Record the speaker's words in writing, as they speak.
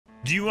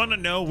Do you want to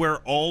know where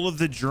all of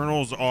the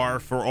journals are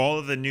for all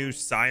of the new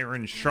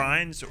Siren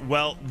Shrines?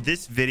 Well,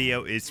 this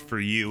video is for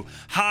you.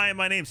 Hi,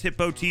 my name's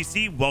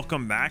HitboTC.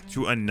 Welcome back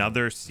to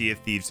another Sea of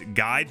Thieves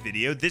guide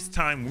video. This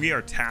time we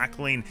are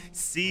tackling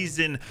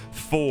Season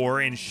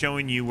 4 and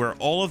showing you where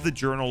all of the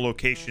journal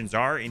locations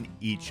are in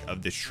each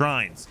of the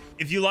shrines.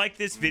 If you like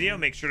this video,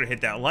 make sure to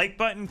hit that like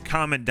button,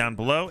 comment down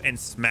below, and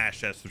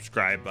smash that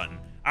subscribe button.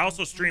 I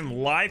also stream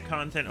live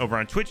content over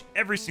on Twitch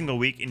every single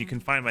week, and you can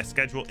find my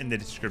schedule in the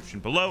description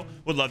below.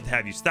 Would love to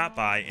have you stop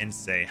by and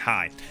say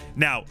hi.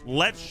 Now,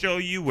 let's show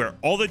you where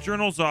all the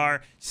journals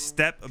are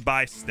step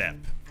by step.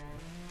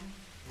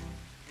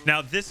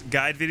 Now, this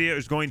guide video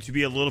is going to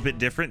be a little bit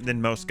different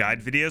than most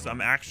guide videos. I'm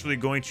actually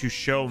going to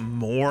show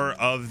more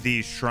of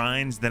these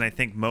shrines than I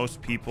think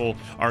most people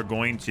are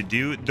going to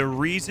do. The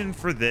reason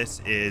for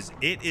this is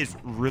it is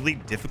really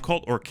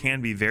difficult, or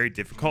can be very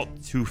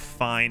difficult, to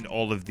find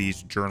all of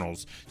these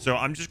journals. So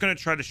I'm just going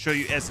to try to show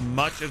you as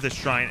much of the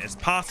shrine as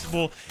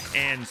possible.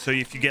 And so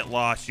if you get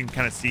lost, you can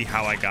kind of see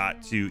how I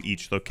got to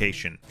each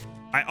location.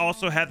 I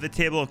also have the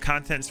table of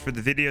contents for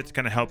the video to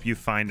kind of help you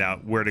find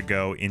out where to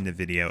go in the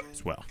video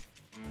as well.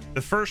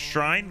 The first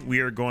shrine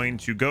we are going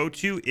to go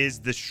to is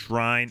the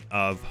Shrine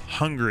of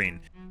Hungering.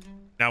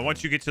 Now,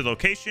 once you get to the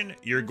location,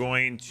 you're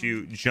going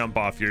to jump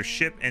off your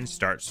ship and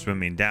start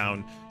swimming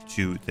down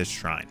to this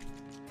shrine.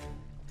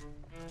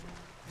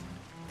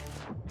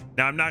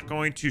 Now, I'm not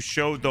going to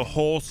show the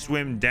whole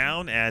swim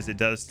down as it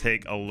does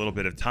take a little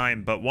bit of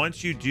time, but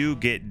once you do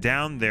get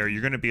down there,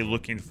 you're going to be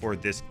looking for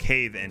this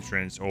cave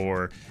entrance,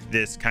 or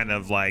this kind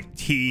of like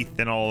teeth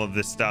and all of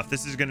this stuff.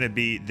 This is going to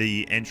be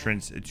the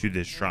entrance to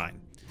this shrine.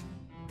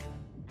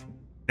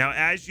 Now,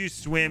 as you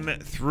swim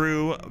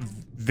through,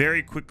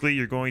 very quickly,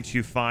 you're going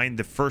to find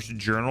the first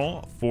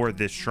journal for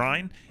this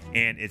shrine,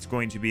 and it's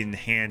going to be in the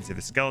hands of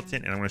a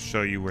skeleton, and I'm going to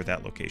show you where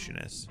that location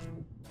is.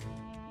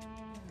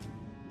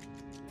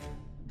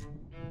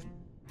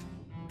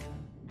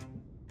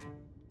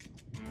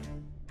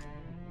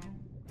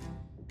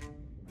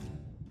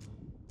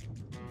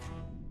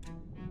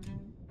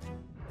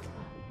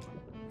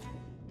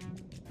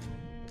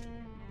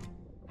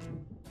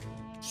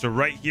 So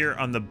right here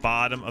on the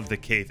bottom of the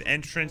cave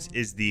entrance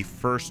is the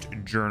first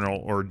journal,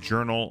 or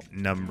journal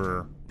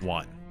number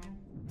 1.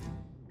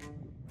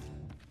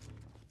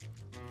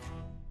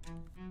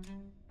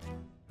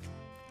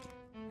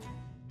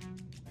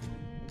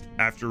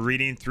 After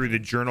reading through the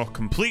journal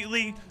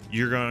completely,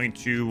 you're going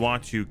to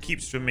want to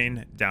keep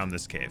swimming down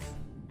this cave.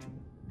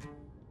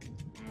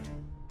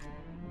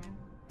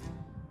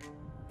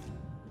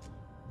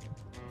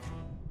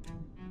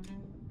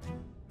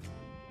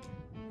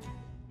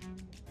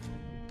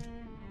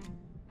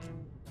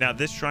 Now,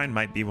 this shrine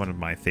might be one of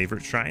my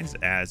favorite shrines,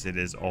 as it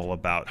is all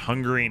about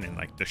hungering and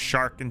like the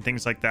shark and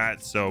things like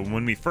that. So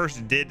when we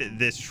first did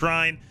this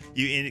shrine,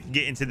 you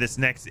get into this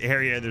next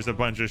area, there's a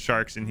bunch of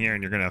sharks in here,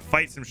 and you're going to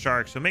fight some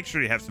sharks. So make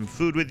sure you have some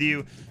food with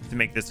you to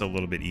make this a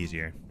little bit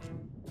easier.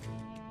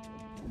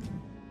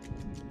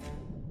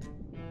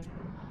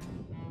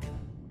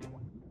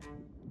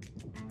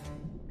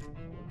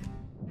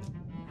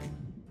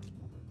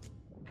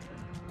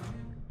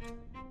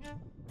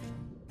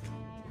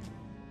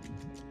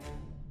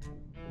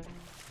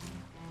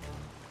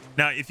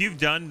 Now, if you've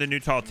done the new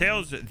Tall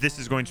Tales, this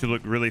is going to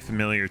look really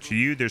familiar to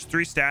you. There's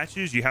 3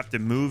 statues. You have to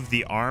move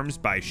the arms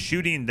by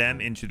shooting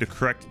them into the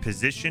correct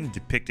position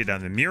depicted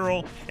on the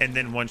mural. And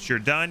then once you're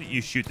done,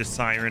 you shoot the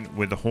siren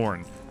with the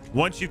horn.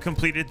 Once you've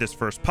completed this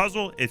first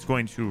puzzle, it's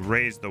going to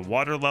raise the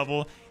water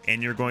level,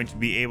 and you're going to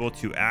be able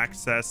to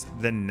access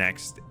the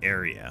next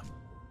area.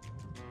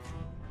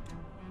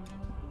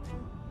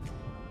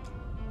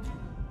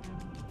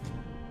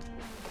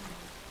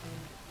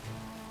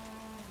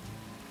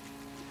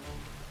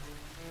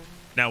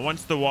 Now,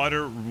 once the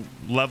water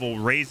level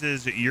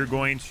raises, you're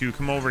going to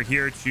come over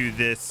here to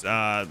this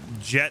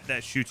jet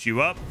that shoots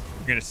you up.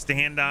 You're going to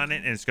stand on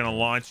it, and it's going to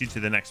launch you to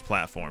the next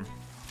platform.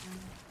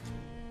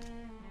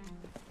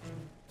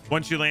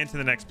 Once you land to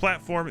the next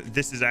platform,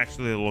 this is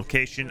actually the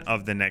location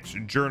of the next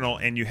journal,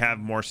 and you have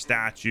more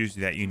statues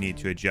that you need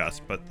to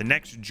adjust. But the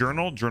next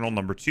journal, journal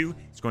number 2,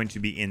 is going to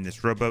be in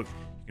this rowboat.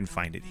 You can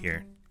find it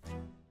here.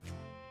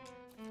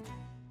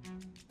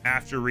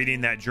 After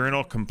reading that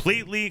journal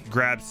completely,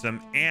 grab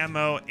some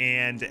ammo,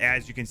 and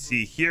as you can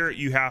see here,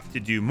 you have to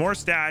do more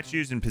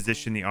statues and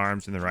position the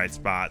arms in the right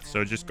spot.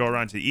 So just go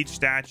around to each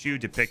statue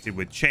depicted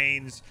with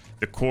chains,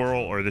 the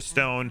coral or the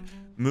stone,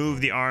 move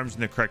the arms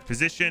in the correct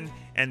position,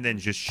 and then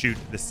just shoot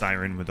the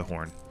siren with the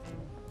horn.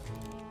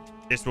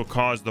 This will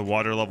cause the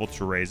water level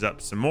to raise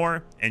up some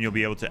more, and you'll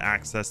be able to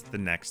access the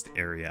next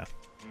area.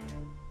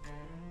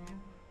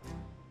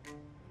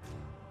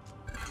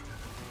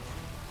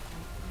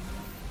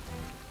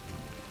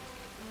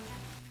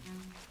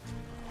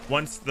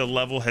 Once the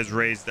level has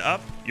raised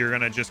up, you're going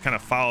to just kind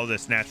of follow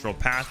this natural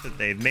path that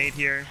they've made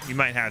here. You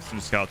might have some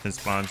skeleton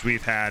spawns.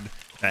 We've had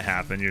that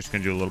happen. You're just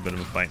going to do a little bit of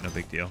a fight, no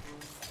big deal.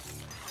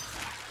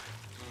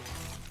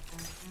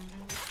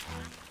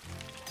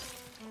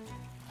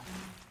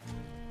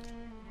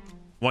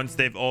 Once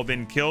they've all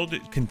been killed,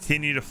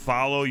 continue to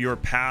follow your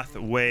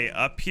pathway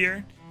up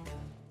here,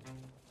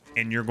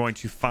 and you're going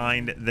to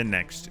find the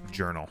next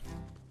journal.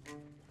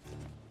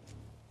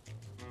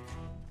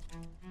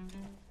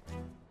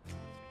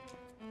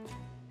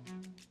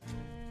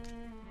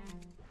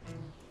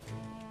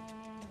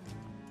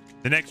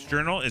 The next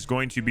journal is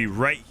going to be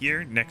right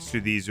here next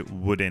to these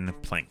wooden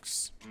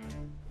planks.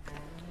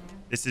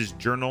 This is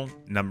journal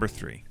number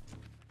 3.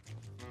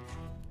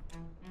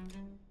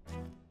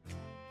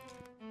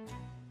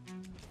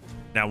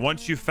 Now,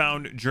 once you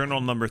found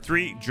journal number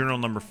 3, journal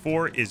number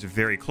 4 is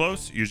very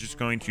close. You're just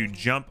going to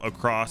jump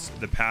across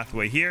the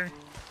pathway here.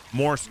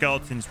 More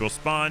skeletons will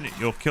spawn.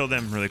 You'll kill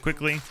them really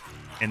quickly,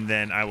 and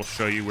then I will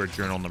show you where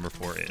journal number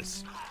 4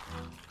 is.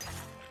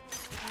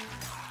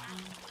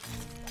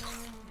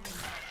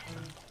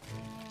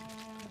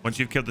 Once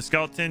you've killed the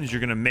skeletons,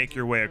 you're going to make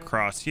your way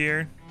across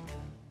here.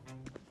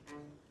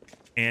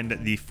 And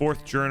the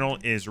 4th journal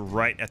is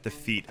right at the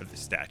feet of the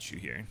statue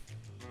here.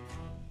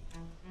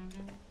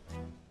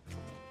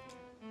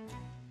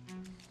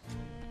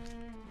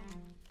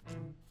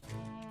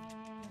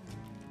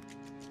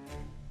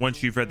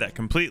 Once you've read that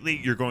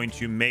completely, you're going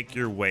to make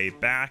your way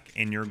back,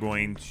 and you're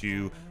going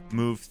to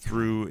move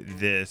through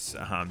this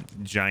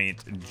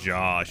giant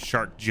jaw,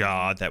 shark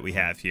jaw that we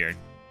have here.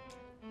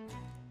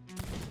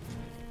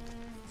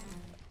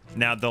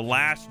 Now, the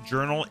last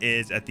journal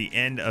is at the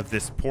end of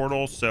this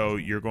portal, so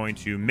you're going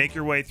to make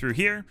your way through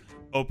here,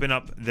 open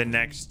up the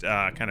next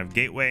kind of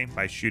gateway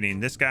by shooting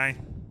this guy,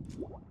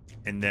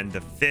 and then the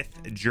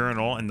 5th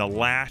journal and the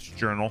last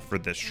journal for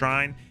this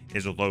shrine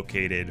is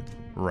located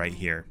right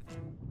here.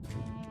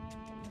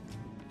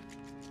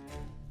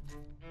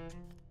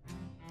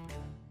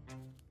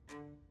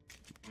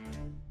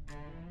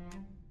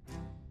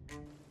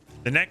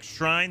 The next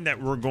shrine that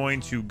we're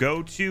going to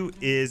go to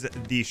is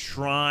the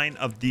Shrine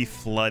of the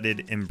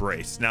Flooded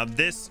Embrace. Now,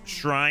 this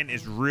shrine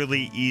is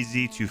really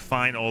easy to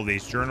find all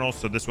these journals,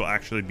 so this will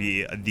actually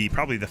be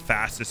probably the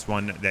fastest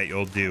one that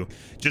you'll do.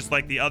 Just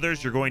like the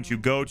others, you're going to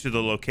go to the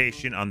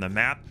location on the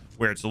map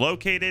where it's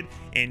located,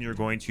 and you're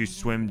going to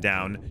swim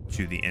down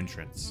to the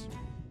entrance.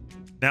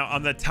 Now,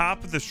 on the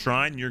top of the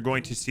shrine, you're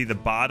going to see the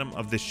bottom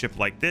of the ship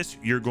like this.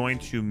 You're going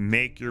to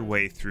make your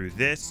way through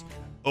this,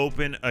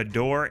 open a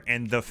door,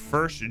 and the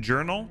first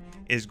journal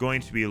is going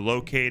to be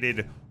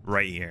located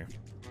right here.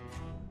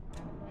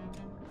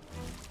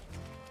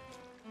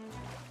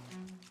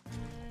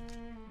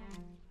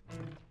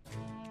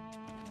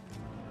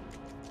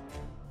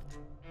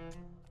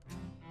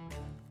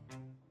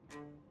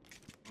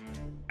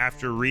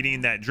 After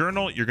reading that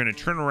journal, you're going to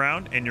turn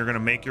around and you're going to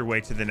make your way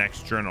to the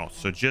next journal.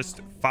 So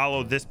just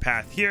follow this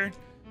path here.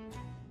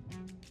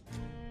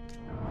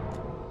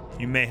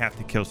 You may have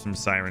to kill some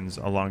sirens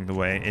along the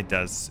way.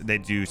 They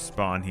do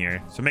spawn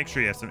here. So make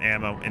sure you have some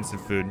ammo and some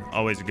food.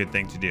 Always a good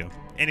thing to do.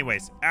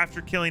 Anyways,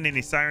 after killing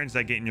any sirens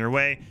that get in your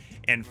way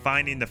and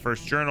finding the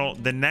first journal,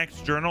 the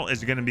next journal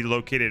is going to be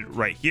located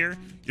right here.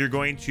 You're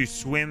going to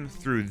swim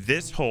through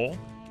this hole,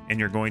 and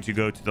you're going to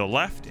go to the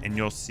left, and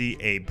you'll see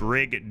a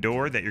brig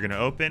door that you're going to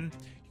open.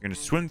 You're going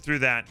to swim through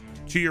that.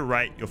 To your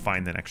right, you'll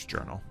find the next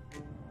journal.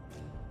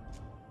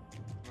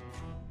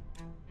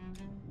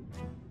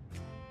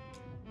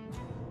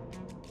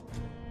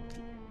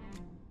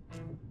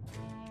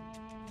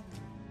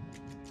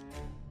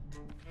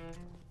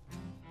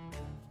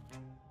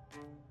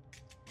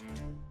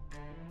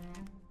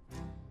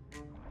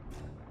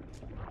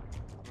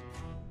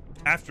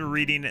 After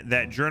reading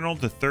that journal,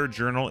 the third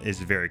journal is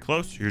very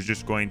close. You're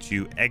just going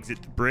to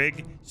exit the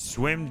brig,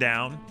 swim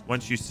down.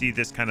 Once you see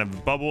this kind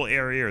of bubble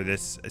area or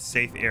this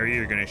safe area,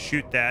 you're going to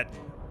shoot that,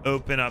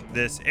 open up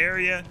this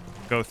area,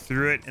 go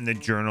through it, and the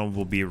journal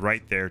will be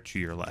right there to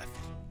your left.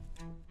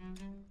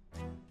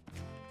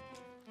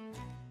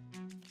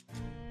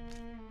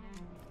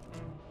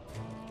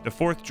 The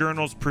fourth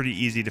journal is pretty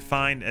easy to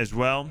find as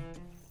well.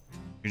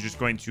 You're just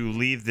going to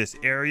leave this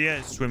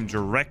area, swim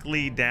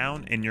directly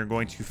down, and you're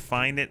going to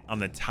find it on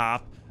the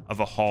top of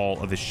a hull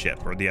of a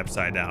ship, or the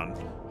upside down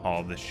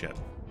hull of the ship.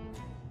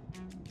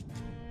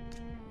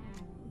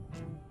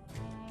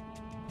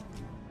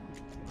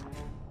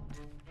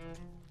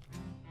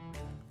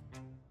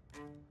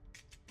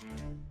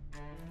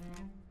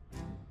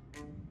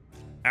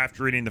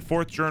 After reading the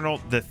fourth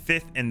journal, the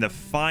fifth and the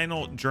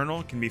final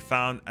journal can be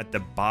found at the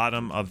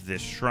bottom of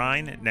this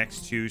shrine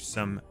next to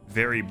some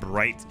very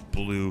bright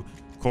blue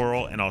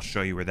coral, and I'll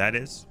show you where that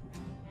is.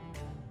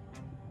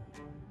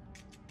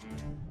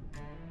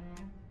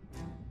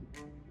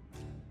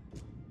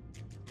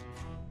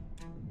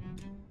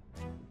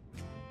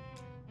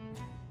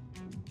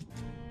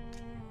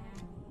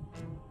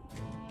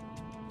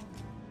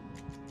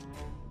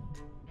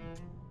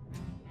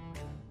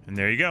 And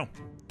there you go.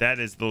 That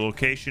is the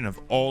location of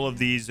all of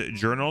these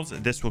journals.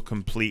 This will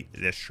complete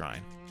this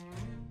shrine.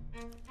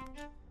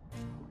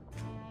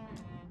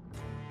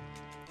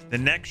 The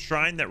next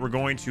shrine that we're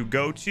going to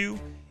go to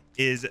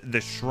is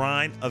the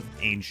Shrine of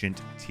Ancient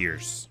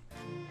Tears.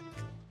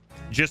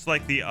 Just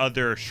like the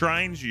other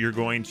shrines, you're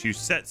going to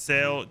set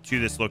sail to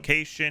this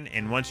location,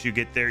 and once you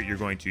get there, you're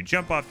going to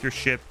jump off your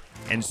ship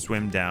and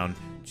swim down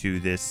to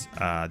this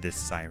this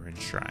Siren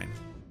Shrine.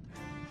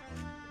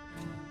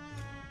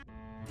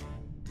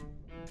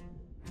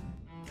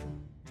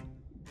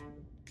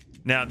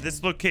 Now,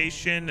 this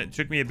location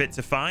took me a bit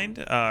to find,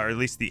 or at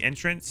least the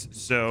entrance.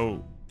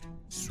 So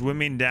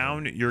swimming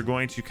down, you're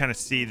going to kind of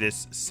see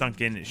this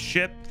sunken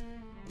ship,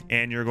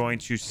 and you're going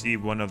to see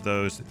one of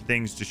those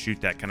things to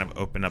shoot that kind of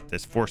open up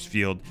this force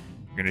field.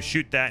 You're going to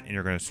shoot that, and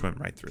you're going to swim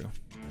right through.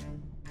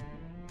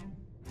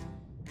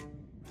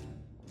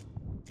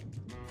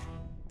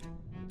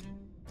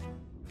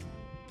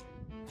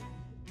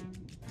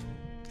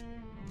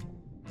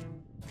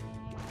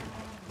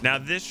 Now,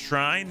 this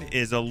shrine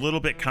is a little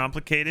bit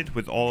complicated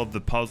with all of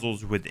the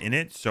puzzles within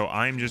it, so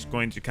I'm just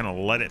going to kind of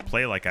let it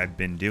play like I've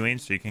been doing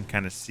so you can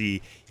kind of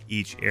see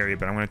each area,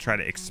 but I'm going to try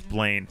to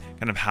explain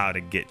kind of how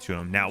to get to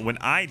them. Now, when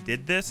I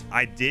did this,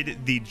 I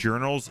did the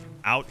journals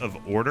out of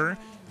order,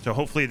 so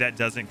hopefully that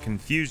doesn't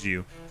confuse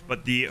you.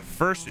 But the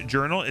first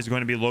journal is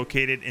going to be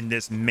located in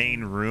this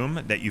main room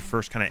that you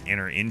first kind of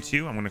enter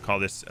into. I'm going to call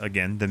this,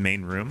 again, the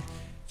main room.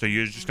 So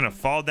you're just going to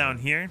fall down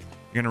here.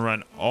 You're going to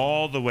run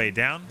all the way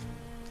down.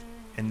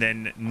 And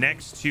then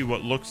next to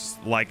what looks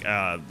like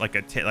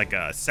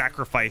a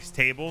sacrifice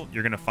table,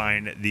 you're going to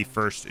find the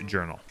first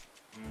journal.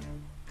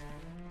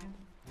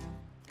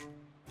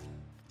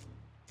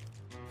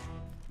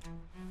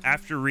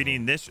 After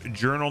reading this,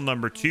 journal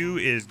number 2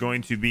 is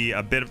going to be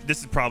a bit of, this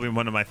is probably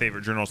one of my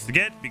favorite journals to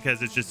get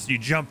because it's just, you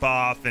jump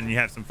off and you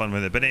have some fun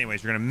with it. But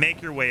anyways, you're going to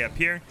make your way up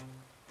here,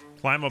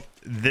 climb up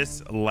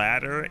this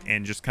ladder,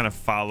 and just kind of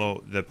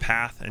follow the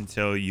path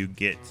until you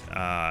get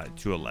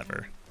to a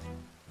lever.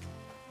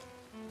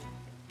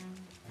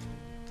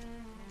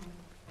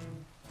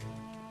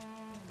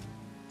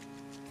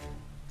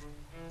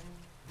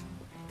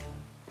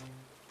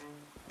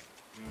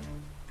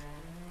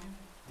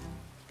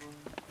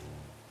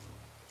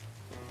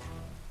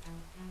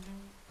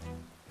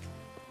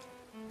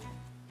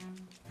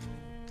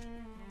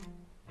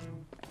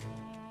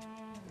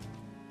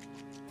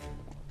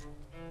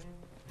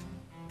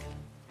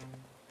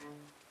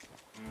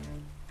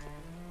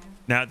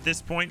 Now, at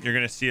this point, you're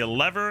going to see a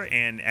lever,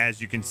 and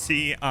as you can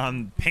see,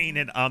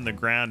 painted on the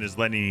ground is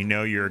letting you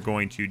know you're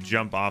going to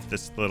jump off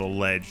this little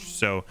ledge.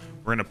 So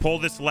we're going to pull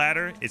this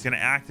ladder. It's going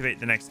to activate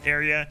the next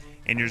area,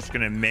 and you're just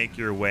going to make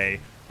your way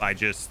by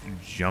just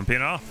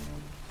jumping off.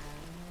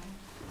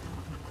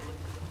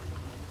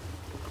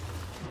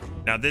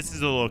 Now, this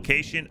is the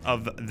location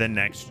of the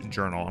next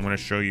journal. I'm going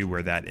to show you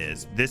where that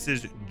is. This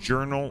is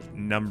journal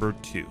number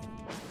 2.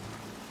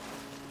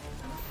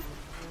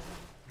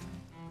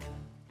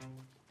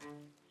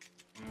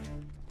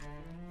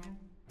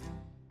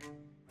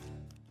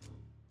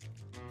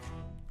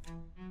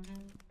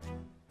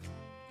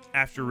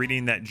 After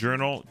reading that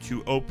journal,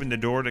 to open the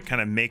door to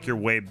kind of make your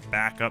way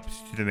back up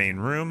to the main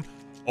room,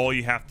 all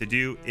you have to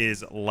do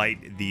is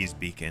light these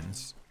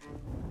beacons.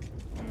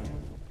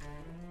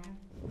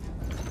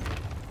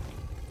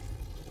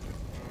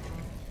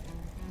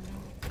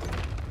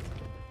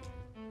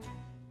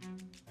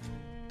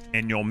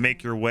 And you'll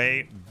make your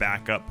way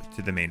back up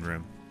to the main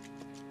room.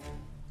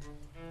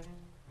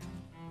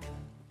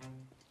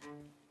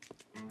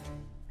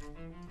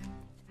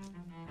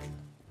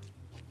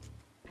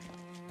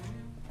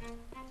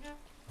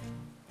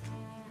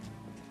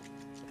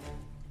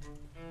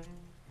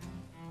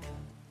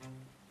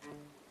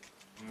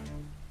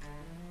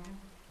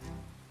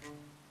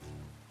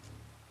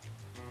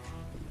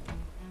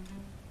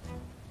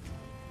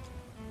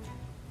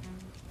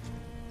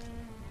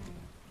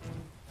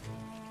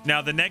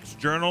 Now, the next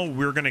journal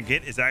we're going to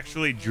get is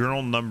actually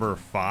journal number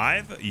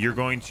 5. You're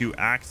going to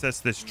access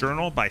this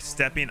journal by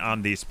stepping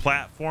on these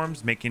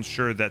platforms, making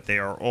sure that they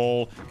are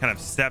all kind of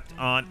stepped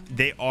on.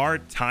 They are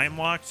time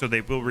locked, so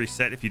they will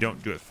reset if you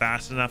don't do it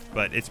fast enough,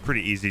 but it's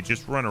pretty easy.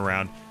 Just run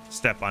around,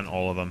 step on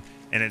all of them,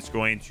 and it's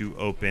going to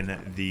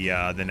open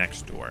the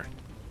next door.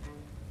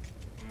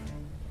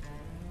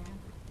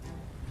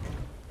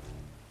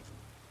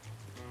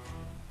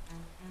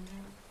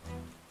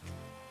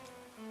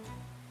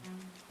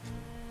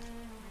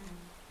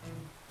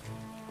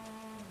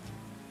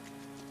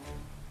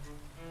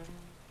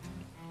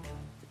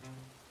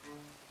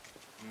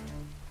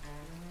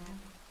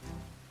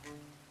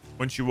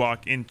 Once you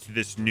walk into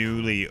this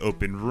newly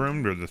opened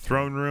room, or the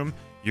throne room,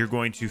 you're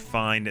going to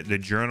find the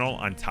journal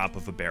on top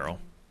of a barrel.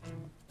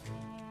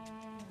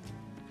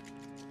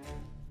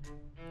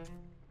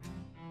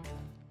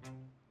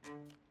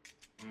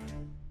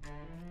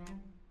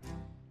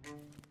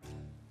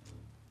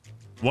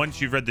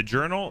 Once you've read the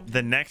journal,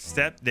 the next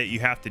step that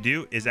you have to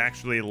do is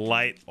actually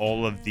light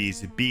all of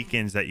these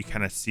beacons that you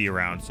kind of see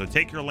around. So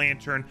take your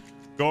lantern,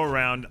 go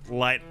around,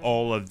 light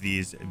all of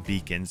these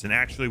beacons. And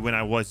actually, when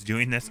I was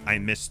doing this, I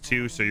missed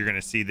 2, so you're going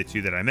to see the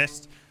 2 that I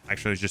missed.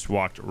 Actually, I just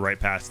walked right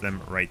past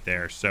them right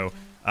there. So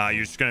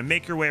you're just going to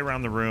make your way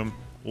around the room,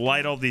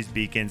 light all these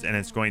beacons, and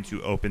it's going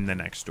to open the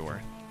next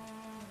door.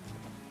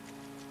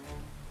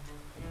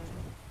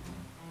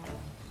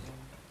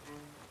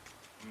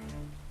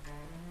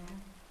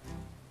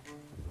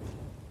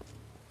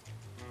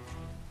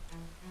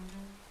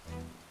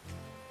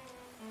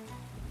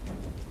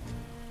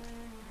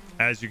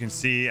 As you can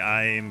see,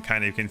 I am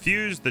kind of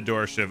confused. The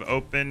door should have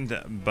opened,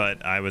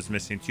 but I was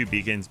missing 2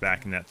 beacons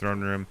back in that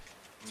throne room.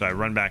 So I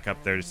run back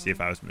up there to see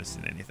if I was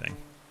missing anything.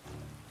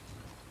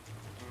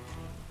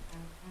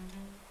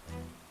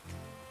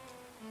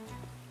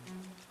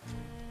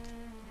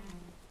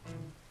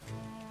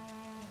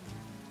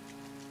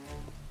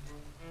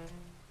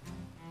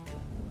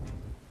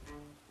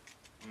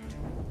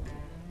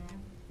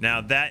 Now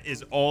that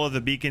is all of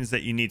the beacons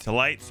that you need to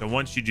light. So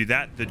once you do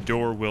that, the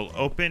door will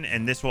open,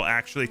 and this will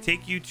actually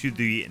take you to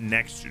the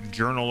next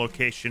journal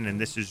location. And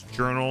this is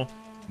journal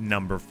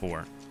number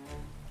 4.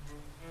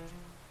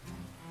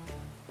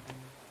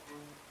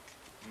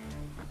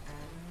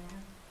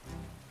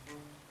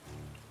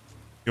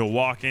 You'll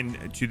walk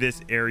into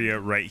this area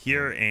right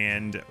here,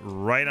 and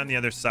right on the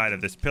other side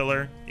of this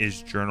pillar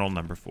is journal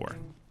number 4.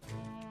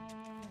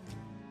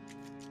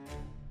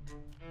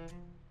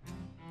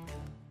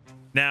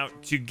 Now,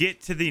 to get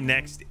to the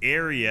next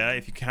area,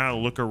 if you kind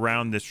of look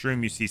around this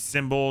room, you see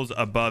symbols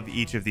above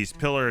each of these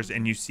pillars,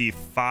 and you see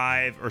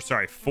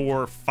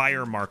 4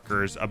 fire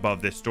markers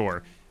above this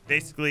door.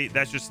 Basically,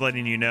 that's just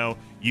letting you know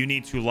you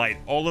need to light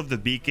all of the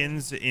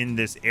beacons in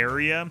this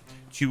area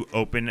to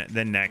open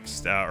the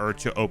next or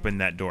to open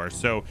that door.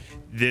 So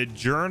the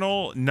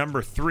journal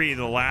number 3,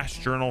 the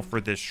last journal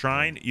for this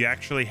shrine, you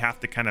actually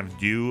have to kind of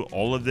do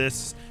all of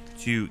this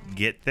to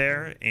get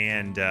there,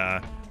 and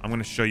I'm going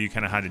to show you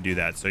kind of how to do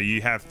that. So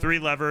you have 3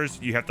 levers.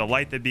 You have to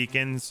light the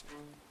beacons.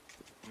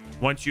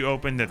 Once you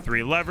open the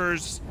 3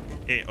 levers,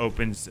 it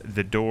opens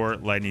the door,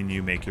 letting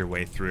you make your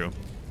way through.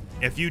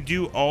 If you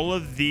do all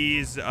of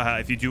these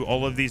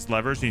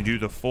levers and you do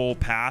the full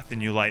path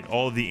and you light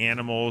all of the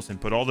animals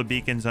and put all the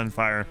beacons on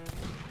fire,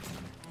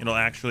 it'll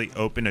actually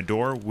open a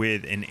door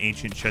with an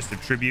ancient chest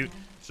of tribute.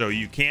 So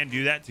you can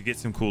do that to get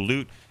some cool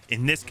loot.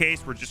 In this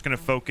case, we're just going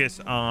to focus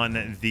on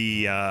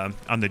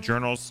the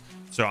journals.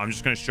 So I'm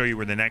just going to show you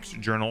where the next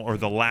journal, or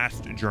the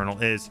last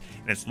journal, is,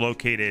 and it's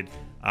located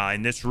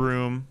in this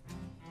room,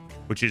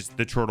 which is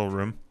the turtle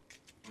room,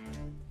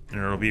 and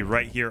it'll be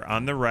right here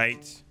on the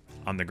right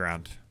on the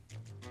ground.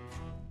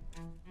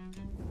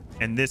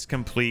 And this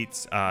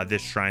completes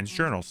this shrine's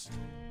journals.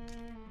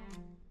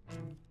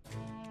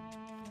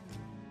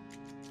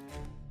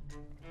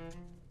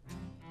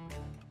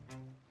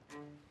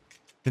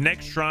 The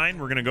next shrine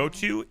we're going to go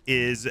to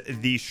is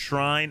the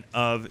Shrine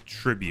of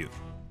Tribute.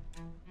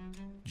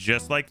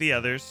 Just like the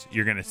others,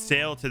 you're going to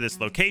sail to this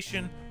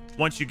location.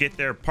 Once you get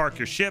there, park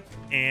your ship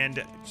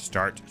and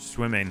start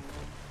swimming.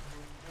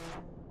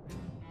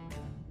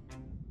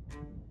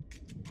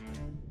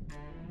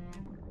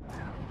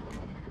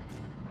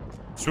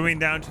 Swimming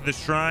down to the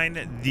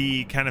shrine,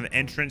 the kind of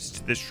entrance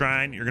to the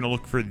shrine, you're going to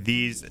look for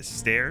these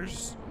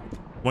stairs.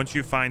 Once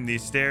you find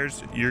these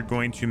stairs, you're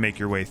going to make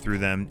your way through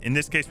them. In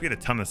this case, we had a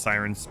ton of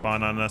sirens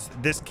spawn on us.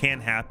 This can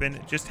happen.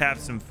 Just have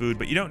some food,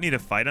 but you don't need to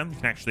fight them. You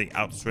can actually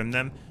outswim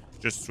them.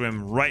 Just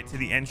swim right to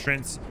the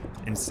entrance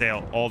and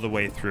sail all the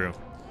way through.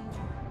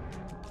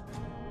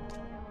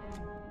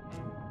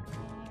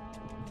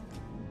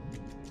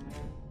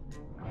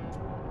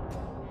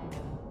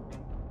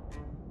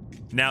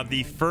 Now,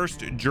 the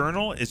first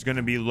journal is going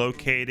to be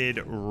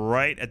located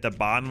right at the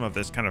bottom of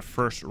this kind of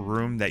first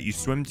room that you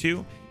swim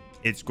to.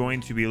 It's going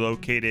to be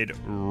located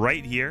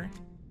right here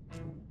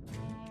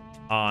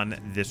on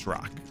this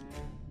rock.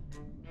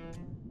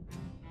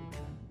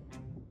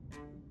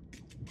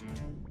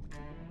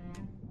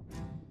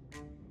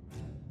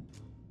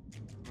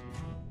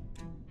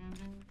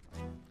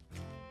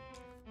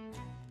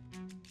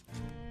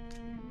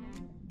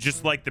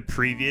 Just like the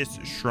previous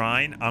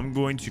shrine, I'm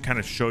going to kind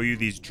of show you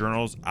these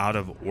journals out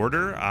of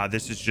order.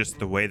 This is just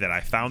the way that I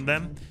found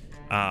them.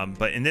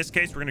 But in this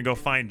case, we're going to go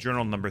find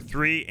journal number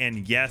 3.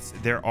 And yes,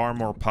 there are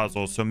more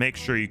puzzles, so make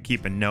sure you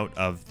keep a note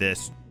of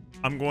this.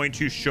 I'm going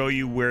to show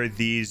you where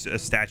these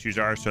statues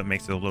are, so it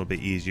makes it a little bit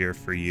easier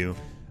for you.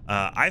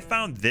 I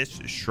found this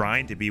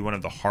shrine to be one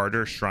of the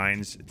harder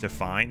shrines to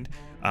find,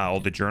 all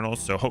the journals,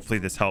 so hopefully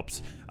this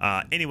helps.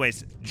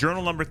 Anyways,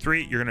 journal number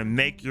 3, you're going to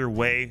make your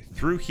way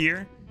through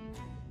here,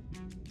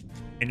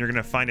 and you're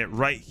going to find it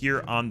right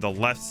here on the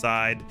left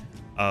side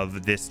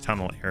of this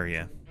tunnel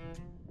area.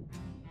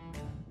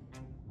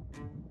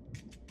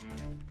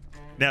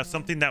 Now,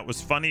 something that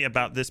was funny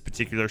about this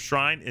particular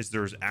shrine is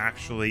there's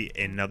actually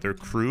another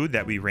crew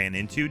that we ran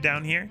into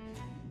down here,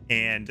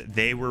 and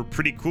they were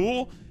pretty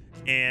cool.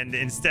 And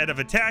instead of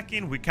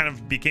attacking, we kind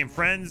of became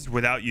friends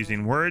without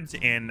using words,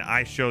 and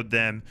I showed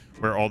them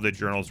where all the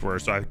journals were.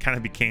 So I kind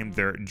of became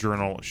their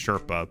journal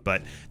Sherpa.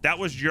 But that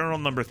was journal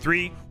number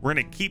 3. We're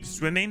going to keep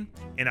swimming,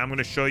 and I'm going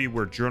to show you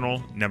where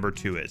journal number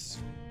 2 is.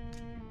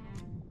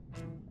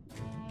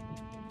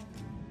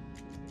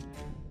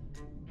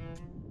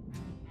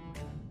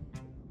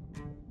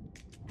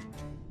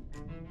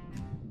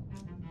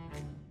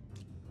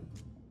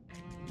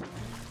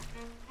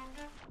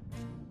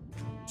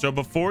 So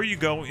before you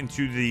go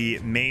into the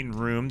main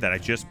room that I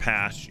just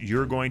passed,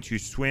 you're going to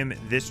swim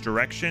this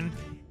direction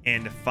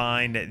and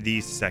find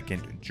the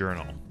second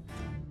journal.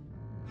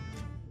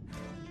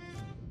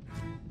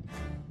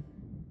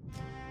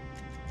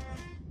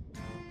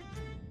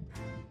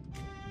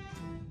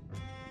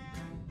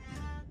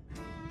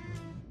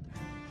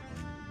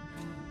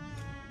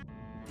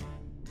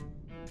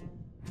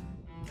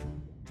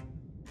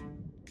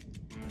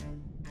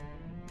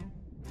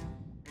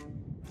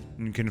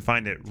 and you can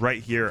find it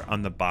right here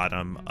on the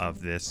bottom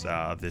of this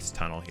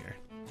tunnel here.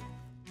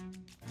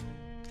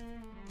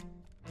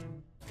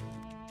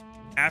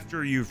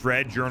 After you've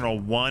read journal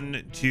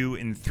 1, 2,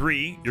 and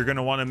 3, you're going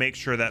to want to make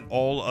sure that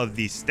all of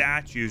the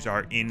statues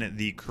are in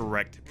the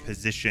correct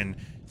position.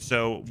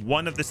 So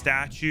one of the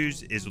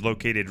statues is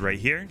located right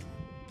here.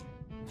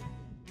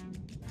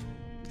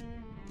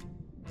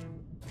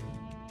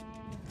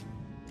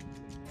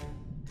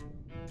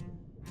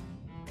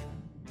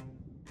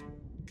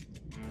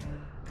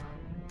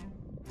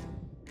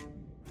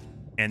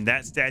 And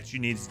that statue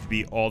needs to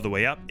be all the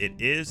way up. It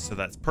is, so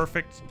that's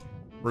perfect.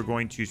 We're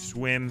going to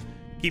swim,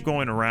 keep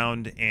going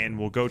around, and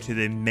we'll go to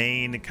the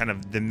main, kind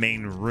of the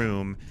main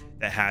room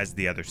that has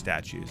the other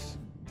statues.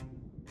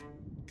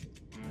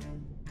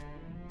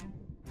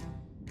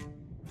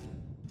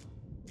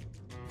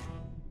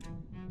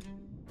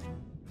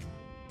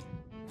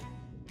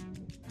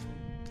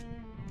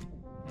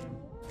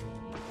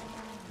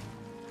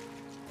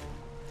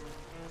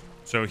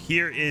 So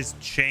here is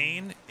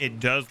chain.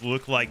 It does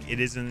look like it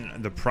is in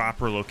the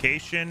proper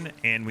location,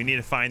 and we need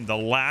to find the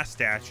last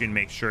statue and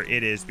make sure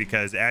it is,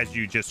 because as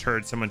you just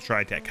heard, someone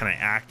tried to kind of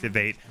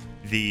activate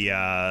the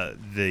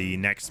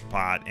next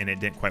spot and it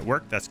didn't quite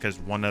work. That's because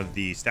one of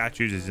the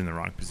statues is in the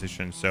wrong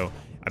position. So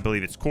I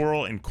believe it's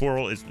coral, and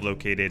coral is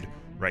located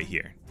right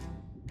here.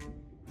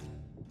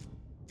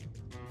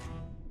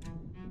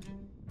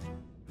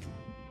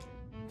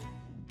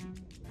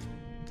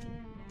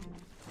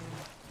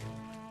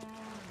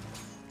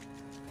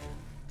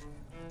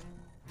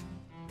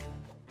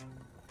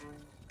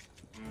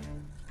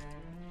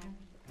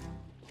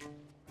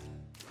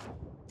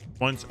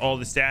 Once all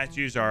the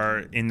statues are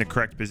in the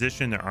correct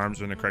position, their arms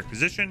are in the correct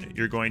position,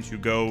 you're going to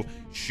go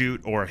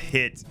shoot or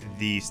hit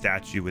the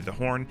statue with the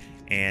horn,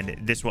 and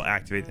this will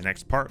activate the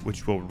next part,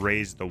 which will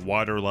raise the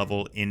water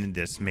level in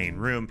this main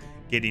room,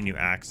 getting you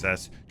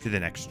access to the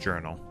next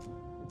journal.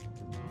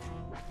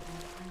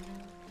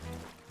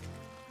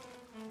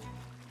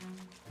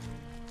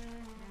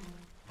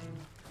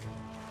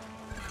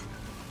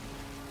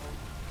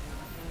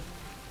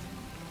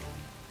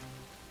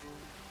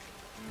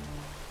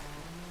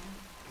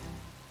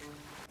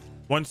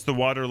 Once the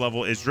water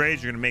level is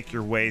raised, you're going to make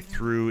your way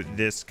through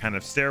this kind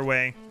of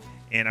stairway,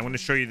 and I'm going to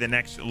show you the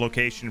next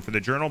location for the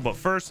journal. But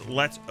first,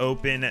 let's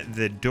open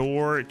the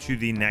door to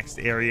the next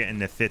area in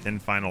the 5th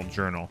and final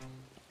journal.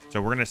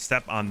 So we're going to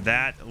step on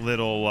that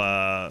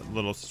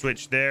little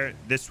switch there.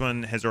 This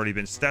one has already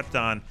been stepped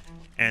on,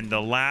 and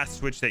the last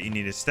switch that you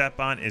need to step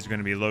on is going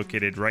to be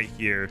located right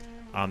here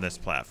on this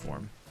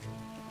platform.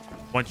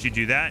 Once you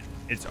do that,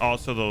 it's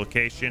also the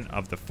location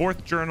of the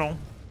 4th journal.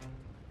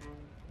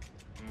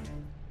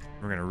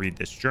 We're going to read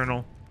this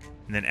journal,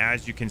 and then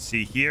as you can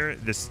see here,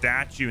 the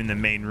statue in the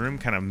main room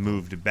kind of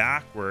moved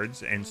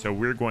backwards, and so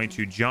we're going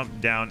to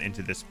jump down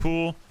into this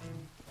pool.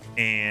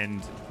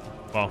 And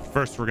well,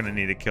 first we're going to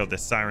need to kill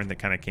this siren that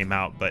kind of came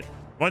out, but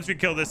once we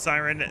kill this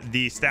siren,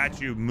 the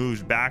statue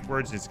moves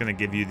backwards. It's going to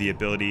give you the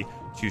ability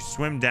to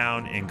swim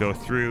down and go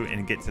through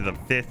and get to the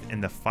 5th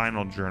and the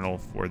final journal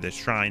for this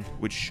shrine,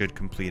 which should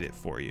complete it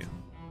for you.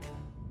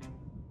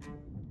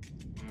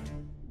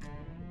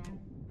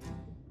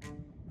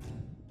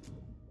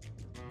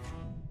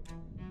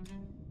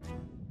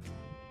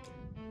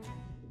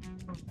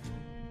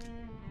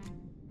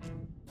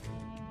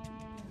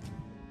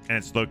 And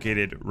it's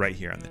located right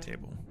here on the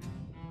table.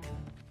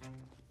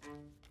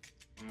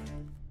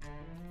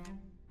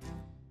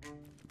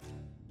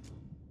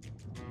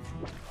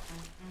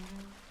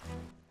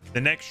 The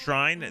next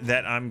shrine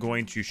that I'm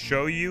going to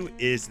show you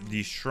is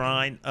the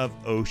Shrine of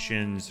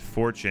Ocean's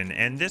Fortune,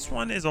 and this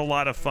one is a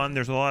lot of fun.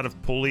 There's a lot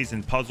of pulleys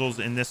and puzzles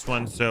in this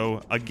one,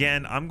 so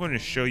again, I'm going to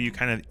show you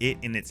kind of it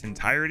in its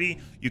entirety.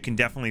 You can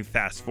definitely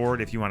fast forward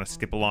if you want to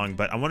skip along,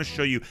 but I want to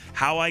show you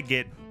how I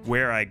get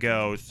where I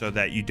go so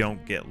that you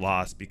don't get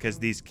lost, because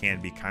these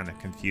can be kind of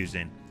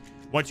confusing.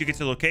 Once you get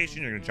to the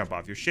location, you're going to jump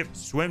off your ship,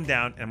 swim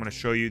down, and I'm going to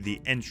show you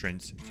the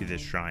entrance to this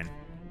shrine.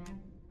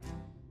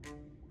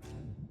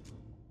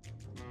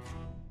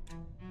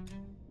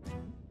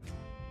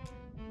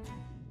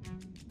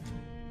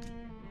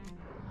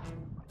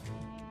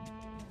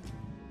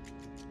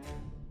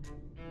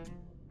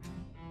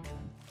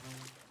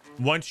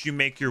 Once you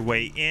make your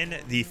way in,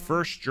 the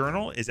first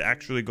journal is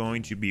actually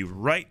going to be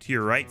right to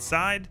your right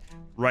side,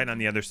 right on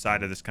the other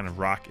side of this kind of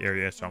rock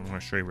area. So I'm going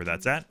to show you where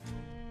that's at.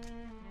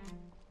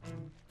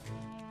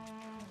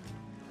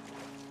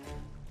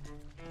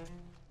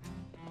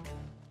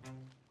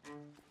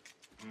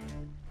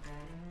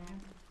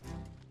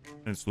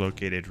 It's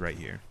located right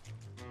here.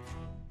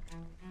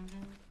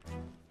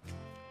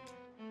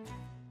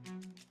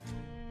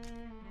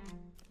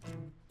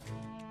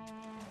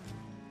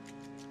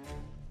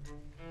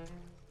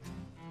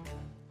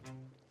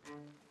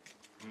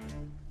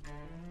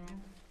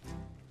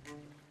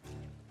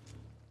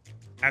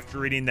 After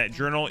reading that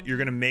journal, you're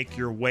going to make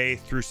your way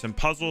through some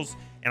puzzles,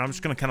 and I'm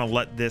just going to kind of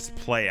let this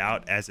play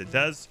out as it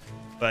does.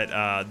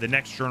 But the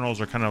next journals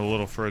are kind of a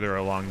little further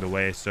along the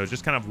way, so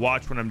just kind of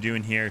watch what I'm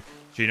doing here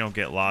so you don't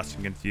get lost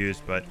and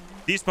confused. But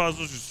These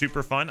puzzles are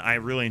super fun. I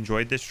really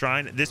enjoyed this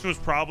shrine. This was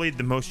probably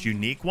the most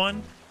unique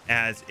one,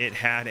 as it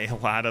had a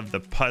lot of the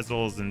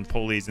puzzles and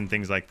pulleys and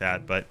things like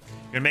that. But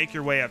you're gonna make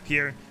your way up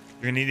here.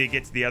 You're gonna need to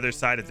get to the other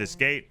side of this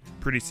gate.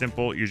 Pretty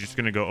simple. You're just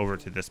gonna go over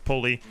to this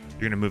pulley.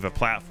 You're gonna move a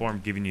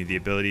platform, giving you the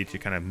ability to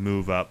kind of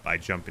move up by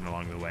jumping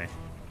along the way.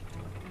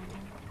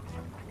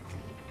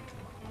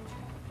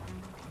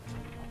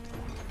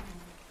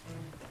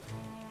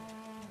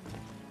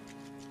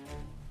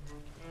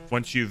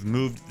 Once you've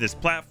moved this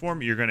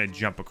platform, you're gonna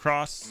jump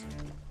across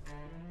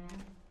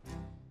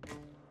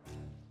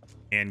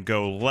and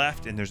go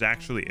left, and there's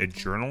actually a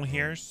journal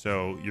here,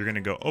 so you're going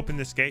to go open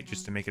this gate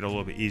just to make it a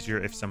little bit easier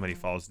if somebody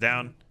falls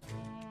down.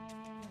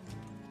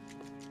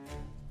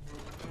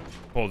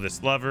 Pull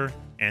this lever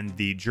and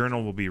the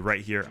journal will be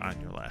right here on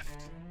your left.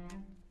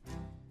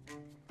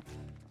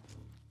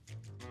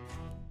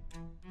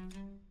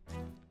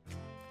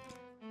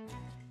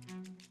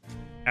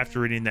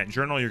 After reading that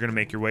journal, you're going to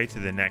make your way to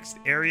the next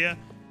area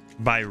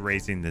by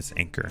raising this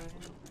anchor.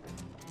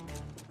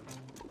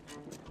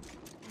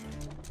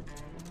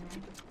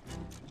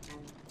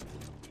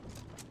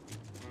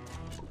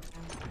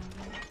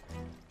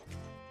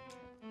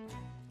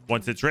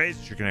 Once it's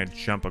raised, you're going to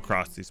jump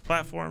across these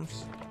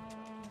platforms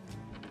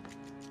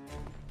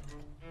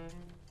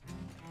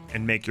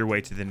and make your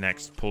way to the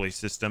next pulley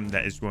system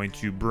that is going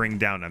to bring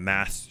down a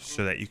mast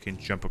so that you can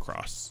jump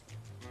across.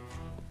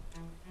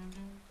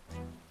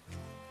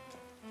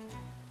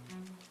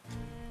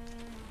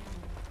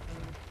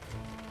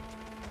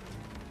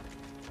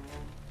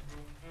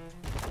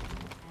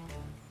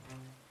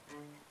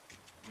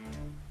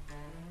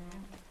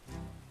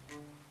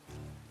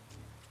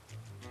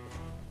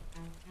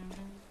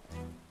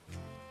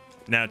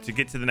 Now, to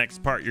get to the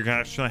next part, you're gonna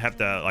actually have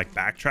to like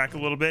backtrack a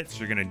little bit. So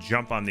you're gonna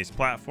jump on these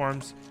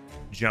platforms,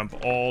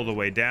 jump all the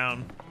way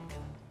down,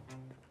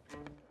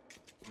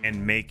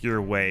 and make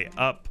your way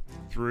up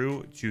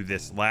through to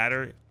this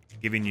ladder,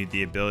 giving you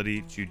the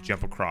ability to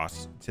jump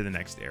across to the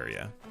next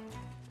area.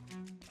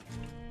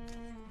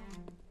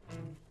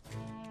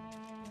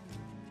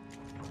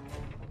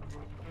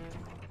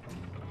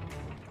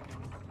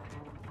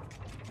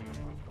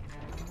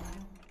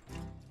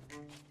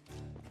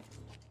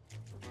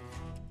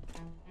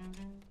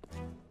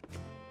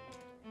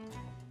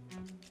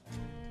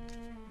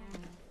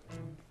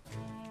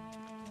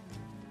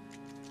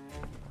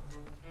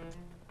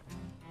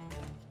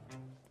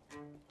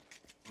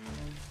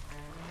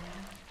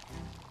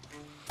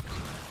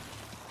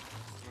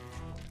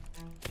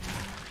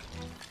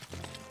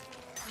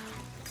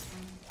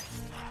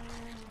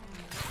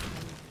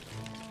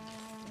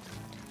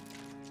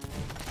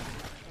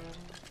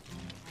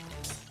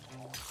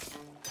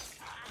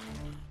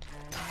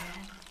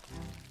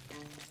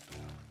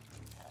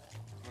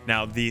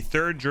 Now, the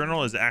third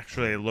journal is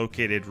actually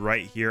located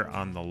right here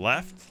on the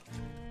left,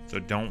 so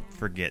don't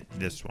forget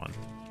this one.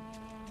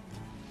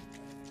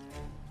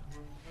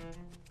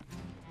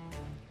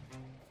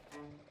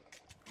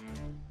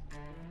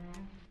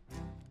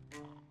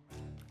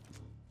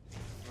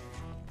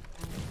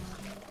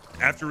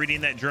 After reading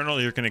that journal,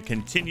 you're going to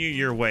continue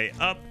your way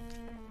up,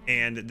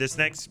 and this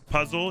next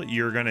puzzle,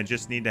 you're going to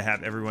just need to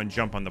have everyone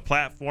jump on the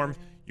platform.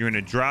 You're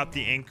going to drop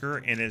the anchor,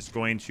 and it's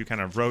going to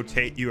kind of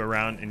rotate you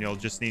around, and you'll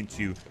just need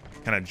to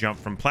kind of jump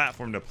from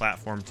platform to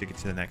platform to get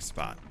to the next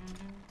spot.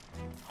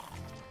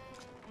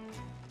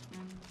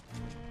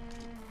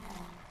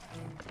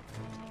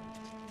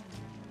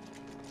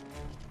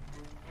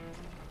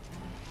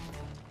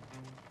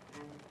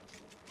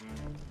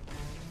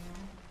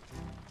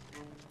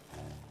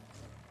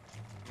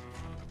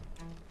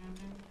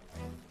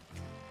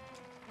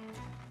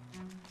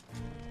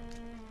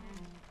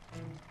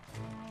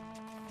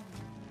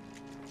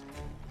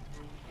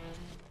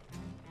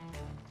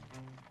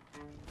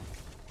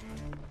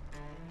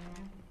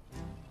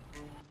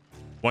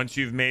 Once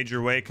you've made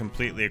your way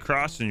completely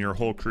across and your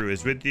whole crew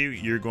is with you,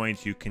 you're going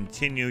to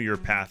continue your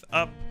path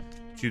up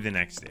to the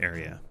next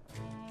area.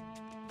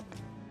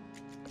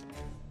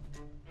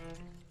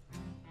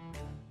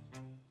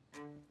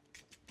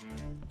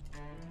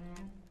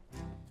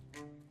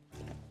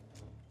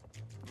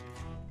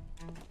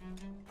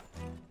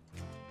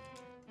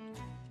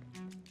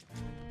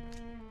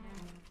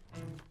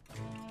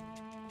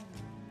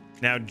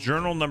 Now,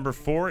 journal number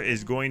 4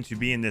 is going to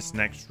be in this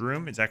next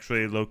room. It's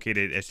actually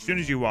located as soon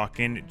as you walk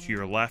in to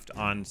your left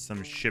on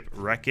some ship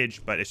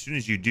wreckage. But as soon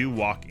as you do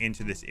walk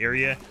into this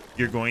area,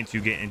 you're going to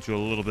get into a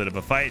little bit of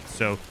a fight.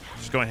 So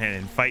just go ahead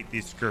and fight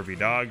these scurvy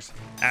dogs.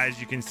 As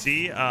you can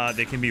see,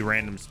 they can be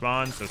random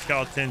spawns. So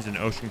skeletons and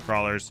ocean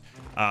crawlers.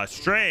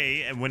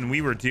 Stray, and when we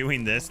were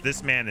doing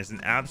this man is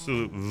an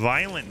absolute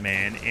violent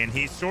man. And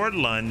he sword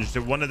lunged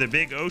at one of the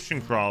big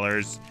ocean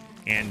crawlers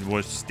and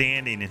was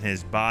standing in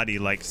his body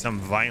like some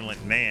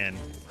violent man.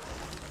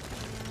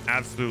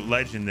 Absolute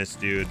legend, this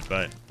dude,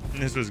 but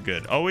this was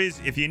good.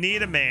 Always, if you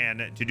need a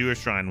man to do a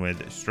shrine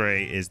with,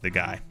 Stray is the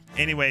guy.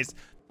 Anyways,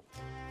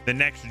 the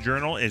next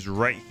journal is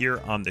right here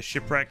on the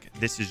shipwreck.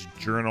 This is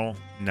journal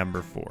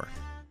number 4.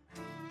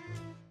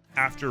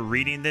 After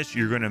reading this,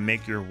 you're going to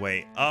make your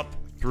way up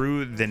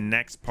through the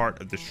next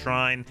part of the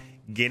shrine,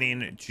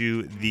 getting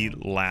to the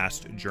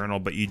last journal.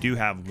 But you do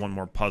have one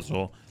more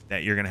puzzle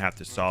that you're going to have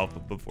to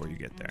solve before you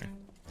get there.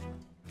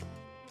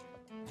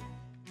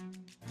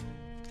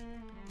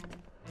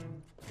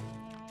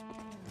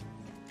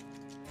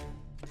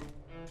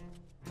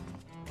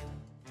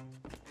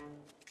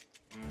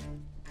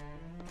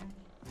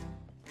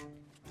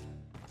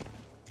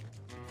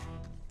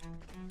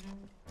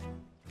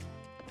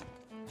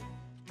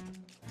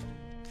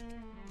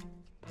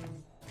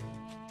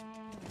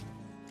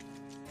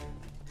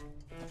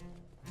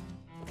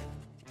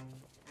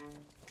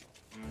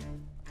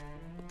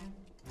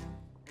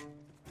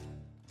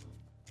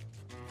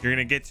 You're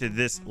going to get to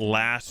this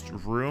last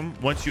room.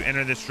 Once you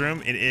enter this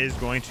room, it is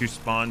going to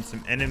spawn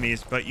some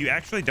enemies, but you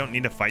actually don't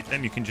need to fight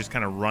them. You can just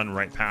kind of run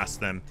right past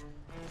them,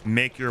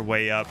 make your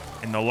way up,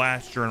 and the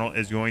last journal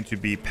is going to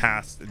be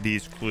past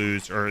these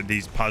clues or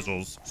these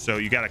puzzles. So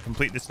you got to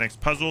complete this next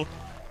puzzle,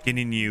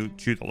 getting you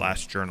to the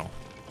last journal.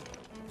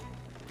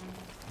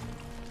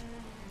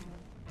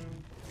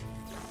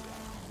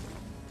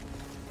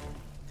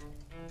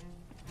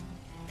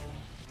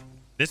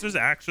 This was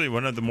actually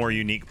one of the more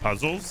unique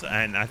puzzles,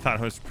 and I thought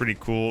it was pretty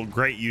cool.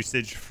 Great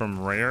usage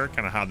from Rare,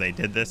 kind of how they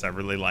did this. I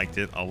really liked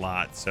it a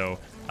lot. So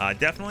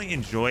definitely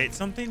enjoy it.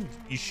 Something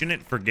you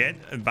shouldn't forget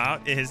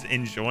about is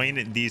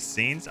enjoying these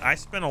scenes. I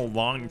spent a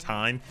long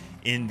time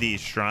in these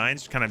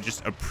shrines, kind of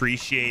just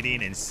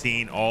appreciating and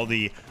seeing all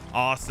the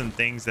awesome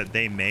things that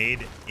they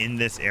made in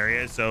this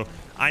area. So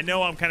I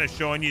know I'm kind of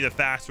showing you the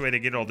fast way to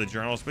get all the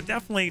journals, but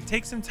definitely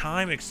take some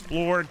time,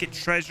 explore, get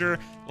treasure.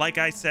 Like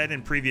I said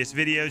in previous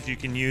videos, you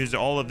can use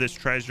all of this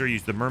treasure,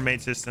 use the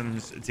mermaid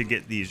systems to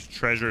get these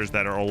treasures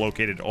that are all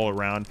located all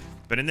around.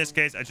 But in this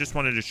case, I just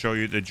wanted to show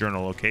you the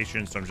journal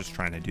location, so I'm just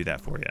trying to do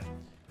that for you.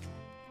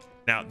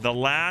 Now, the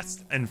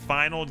last and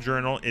final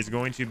journal is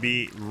going to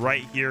be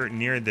right here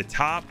near the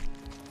top.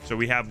 So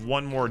we have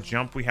one more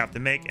jump we have to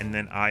make, and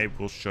then I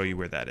will show you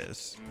where that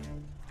is.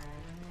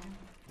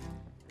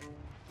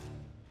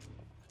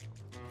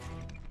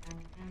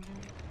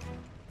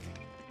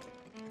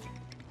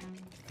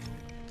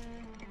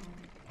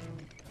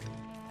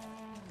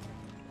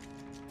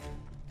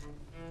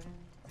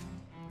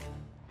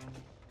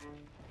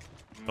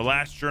 The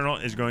last journal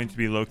is going to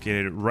be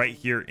located right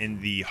here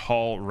in the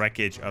hull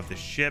wreckage of the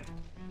ship,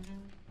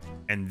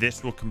 and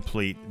this will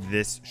complete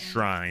this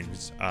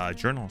shrine's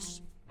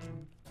journals.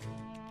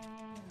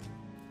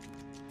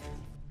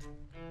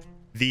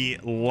 The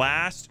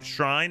last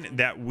shrine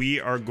that we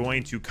are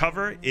going to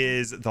cover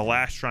is the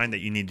last shrine that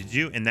you need to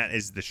do, and that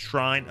is the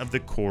Shrine of the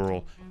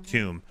Coral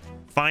Tomb.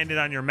 Find it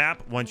on your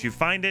map. Once you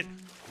find it,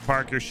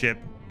 park your ship,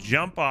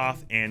 jump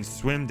off, and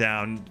swim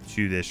down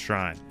to this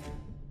shrine.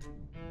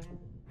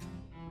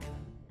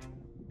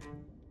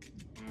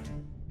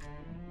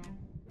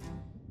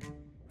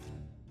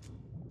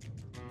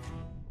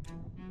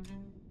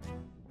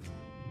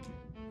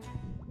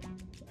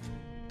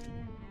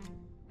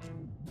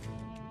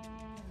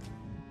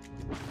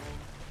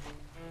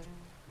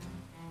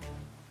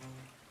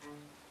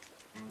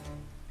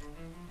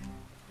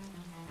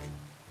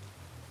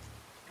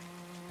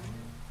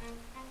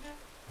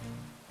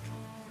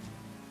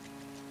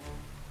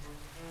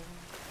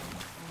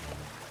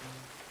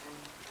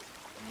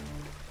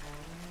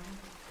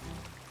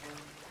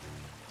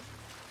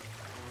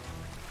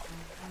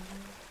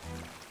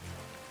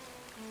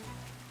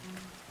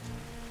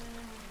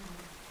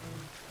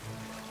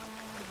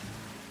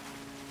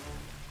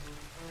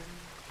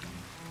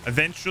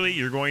 Eventually,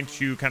 you're going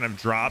to kind of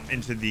drop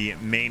into the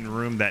main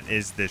room that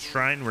is this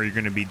shrine, where you're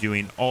going to be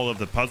doing all of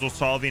the puzzle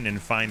solving and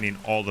finding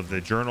all of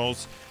the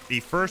journals.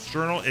 The first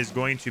journal is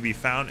going to be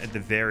found at the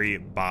very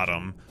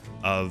bottom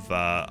of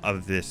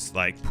this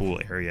like pool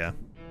area.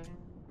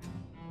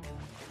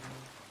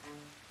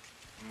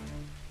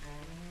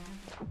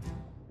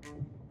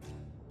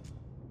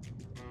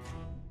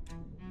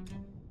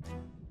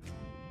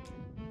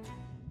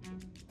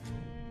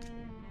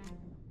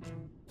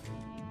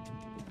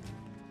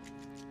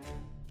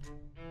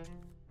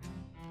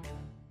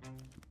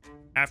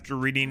 After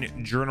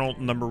reading journal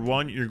number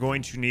 1, you're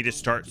going to need to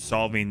start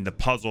solving the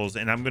puzzles,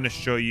 and I'm going to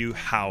show you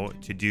how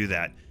to do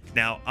that.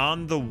 Now,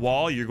 on the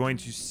wall, you're going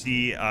to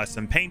see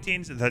some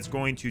paintings that's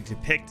going to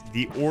depict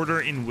the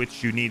order in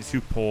which you need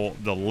to pull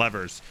the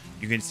levers.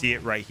 You can see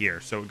it right here.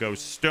 So it goes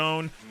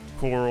stone,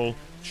 coral,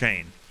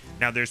 chain.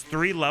 Now, there's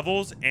 3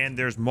 levels, and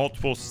there's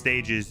multiple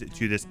stages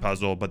to this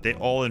puzzle, but they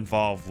all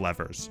involve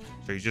levers.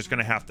 So you're just going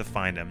to have to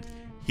find them.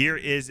 Here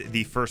is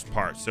the first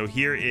part. So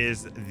here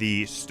is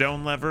the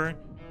stone lever.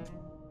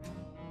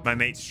 My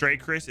mate Stray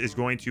Chris is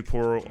going to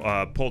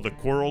pull the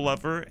coral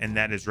lever, and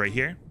that is right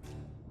here.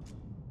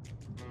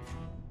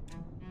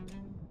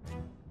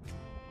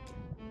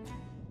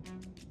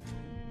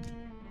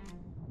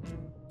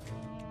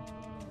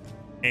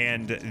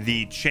 And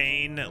the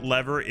chain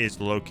lever is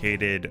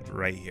located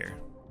right here.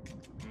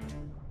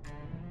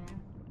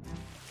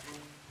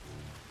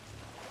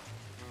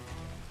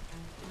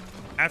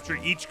 After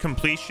each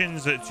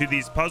completions to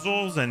these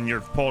puzzles and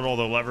you've pulled all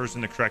the levers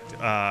in the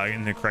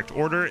correct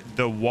order,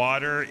 the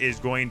water is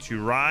going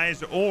to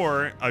rise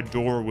or a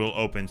door will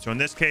open. So in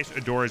this case,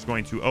 a door is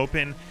going to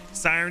open.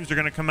 Sirens are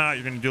going to come out.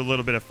 You're going to do a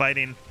little bit of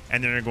fighting,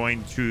 and then they're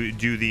going to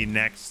do the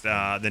next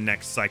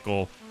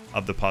cycle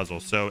of the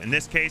puzzle. So in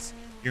this case,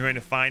 you're going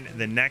to find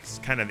the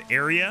next kind of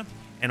area,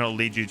 and it'll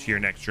lead you to your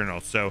next journal.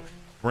 So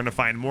we're going to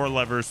find more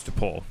levers to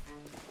pull.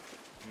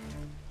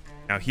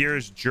 Now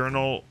here's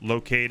journal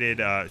located,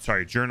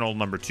 journal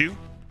number 2.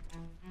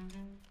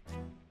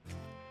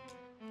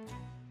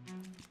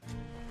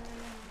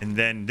 And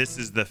then this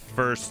is the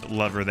first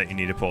lever that you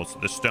need to pull. So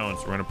the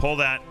stones, we're going to pull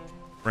that.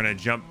 We're going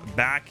to jump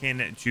back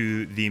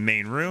into the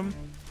main room.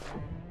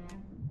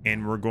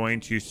 And we're going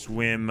to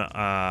swim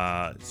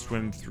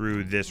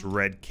through this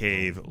red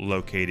cave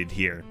located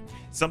here.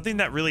 Something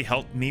that really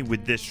helped me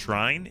with this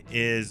shrine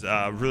is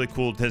a really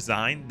cool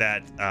design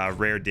that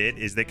Rare did,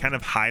 is they kind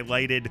of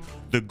highlighted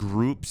the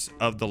groups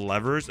of the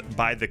levers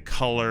by the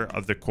color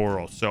of the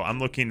coral. So I'm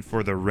looking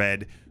for the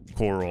red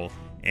coral,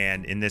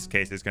 and in this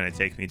case, it's going to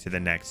take me to the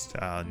next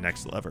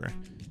lever.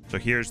 So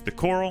here's the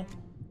coral.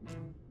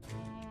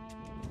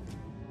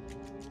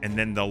 And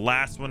then the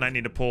last one I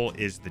need to pull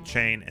is the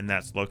chain, and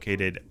that's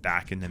located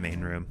back in the main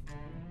room.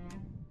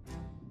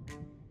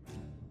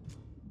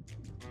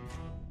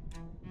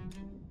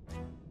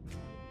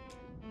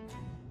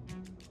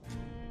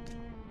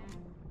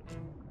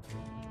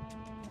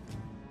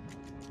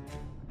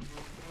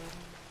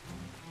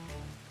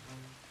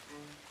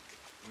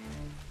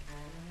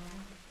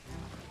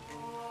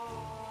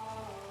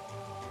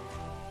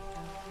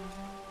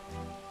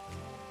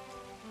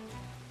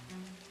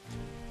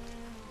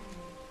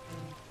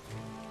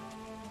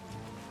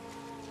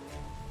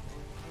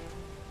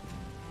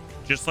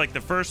 Just like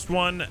the first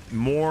one,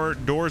 more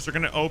doors are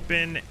going to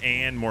open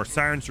and more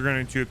sirens are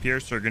going to appear,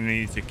 so you're going to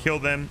need to kill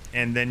them,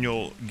 and then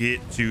you'll get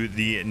to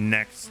the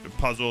next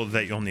puzzle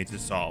that you'll need to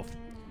solve.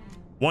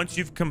 Once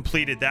you've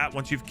completed that,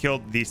 once you've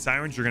killed the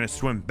sirens, you're going to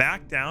swim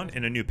back down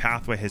and a new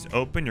pathway has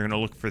opened. You're going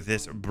to look for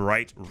this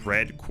bright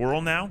red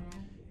coral now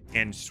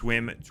and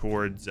swim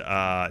towards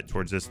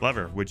this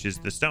lever, which is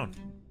the stone.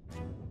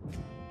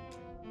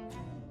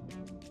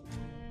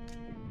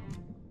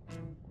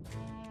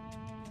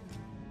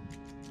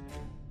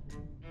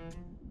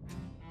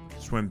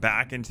 Swim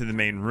back into the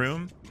main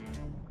room,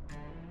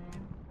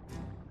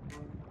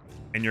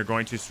 and you're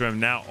going to swim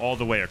now all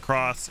the way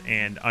across,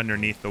 and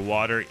underneath the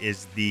water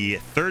is the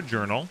third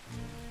journal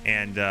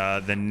and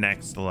the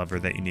next lever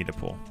that you need to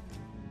pull.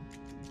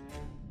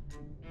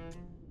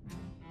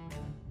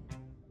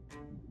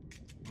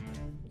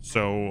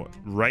 So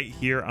right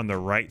here on the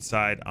right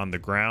side on the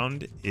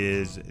ground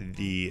is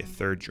the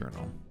third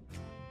journal.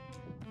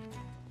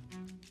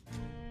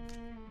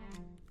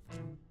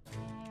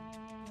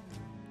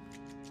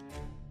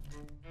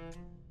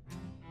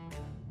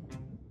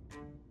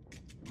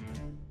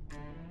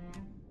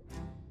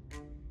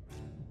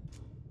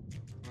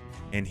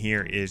 And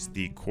here is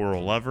the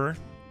coral lever.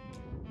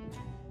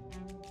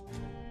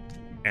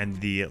 And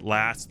the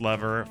last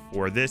lever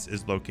for this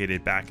is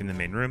located back in the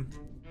main room.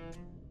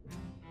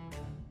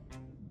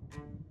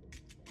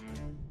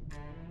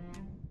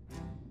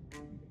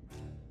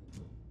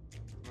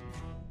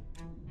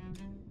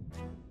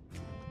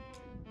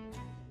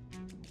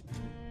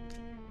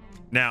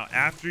 Now,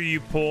 after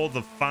you pull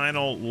the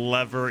final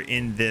lever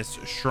in this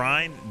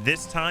shrine,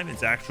 this time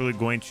it's actually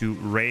going to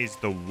raise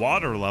the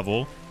water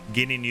level,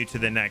 getting you to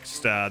the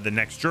next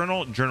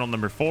journal, journal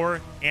number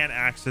 4, and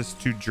access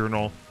to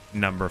journal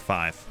number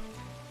 5.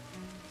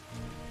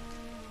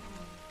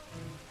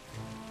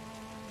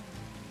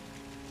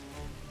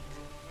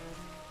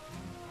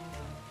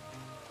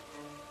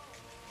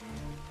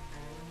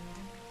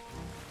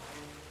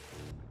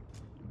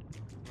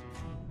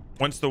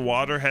 Once the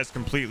water has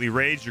completely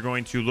raised, you're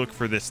going to look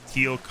for this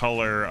teal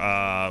color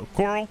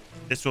coral.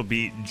 This will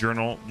be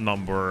journal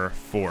number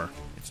 4.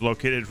 It's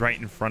located right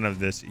in front of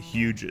this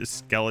huge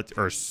skeleton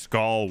or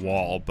skull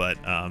wall, but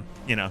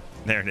you know,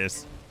 there it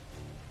is.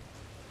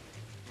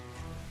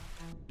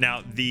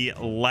 Now, the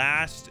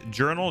last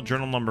journal,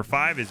 journal number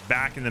 5, is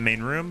back in the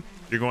main room.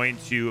 You're going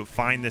to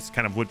find this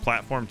kind of wood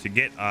platform to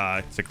get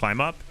to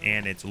climb up,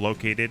 and it's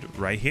located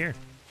right here.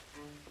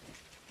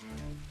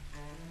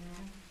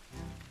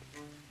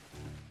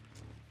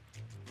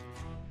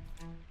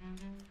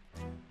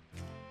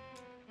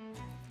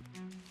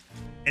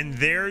 And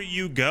there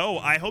you go.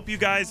 I hope you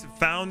guys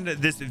found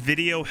this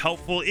video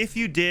helpful. If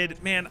you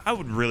did, man, I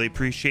would really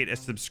appreciate a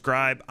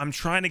subscribe. I'm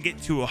trying to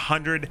get to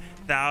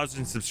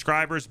 100,000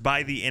 subscribers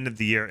by the end of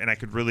the year, and I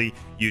could really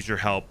use your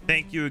help.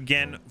 Thank you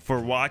again for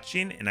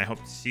watching, and I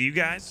hope to see you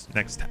guys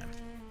next time.